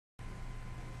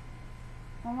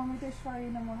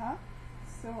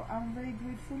So I'm very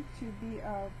grateful to be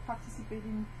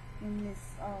participating in this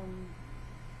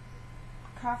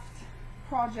craft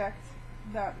project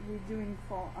that we're doing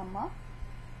for Amma.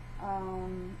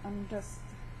 I'm just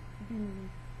been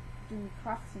doing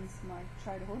craft since my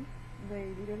childhood.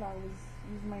 Very little, I was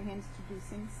using my hands to do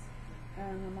things,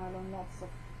 and I learned lots of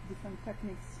different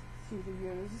techniques through the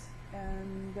years.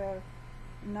 And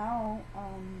now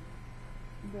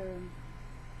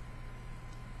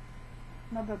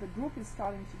now that the group is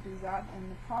starting to do that,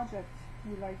 and the project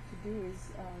we like to do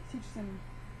is teach them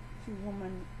to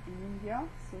women in India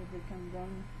so they can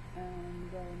learn and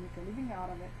make a living out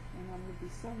of it. And I will be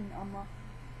serving Amma.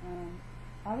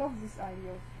 I love this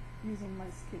idea of using my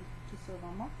skill to serve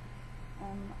Amma.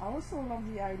 I also love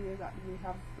the idea that we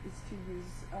have is to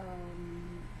use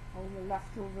all the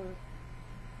leftover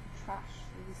trash,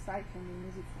 the recycling, and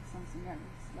use it for something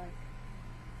else, like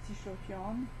t-shirt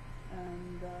yarn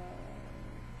and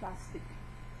plastic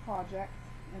project,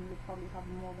 and we probably have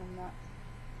more than that.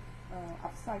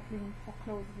 Upcycling for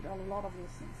clothes, with a lot of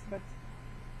those things, but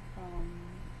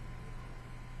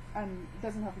and it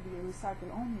doesn't have to be a recycle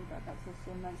only, but that's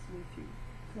also a nice way to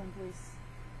embrace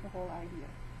the whole idea.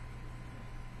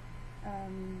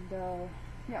 And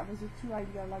yeah, those are two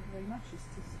ideas I like very much, is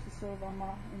to serve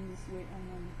Amma in this way and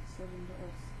then serving the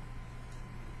earth.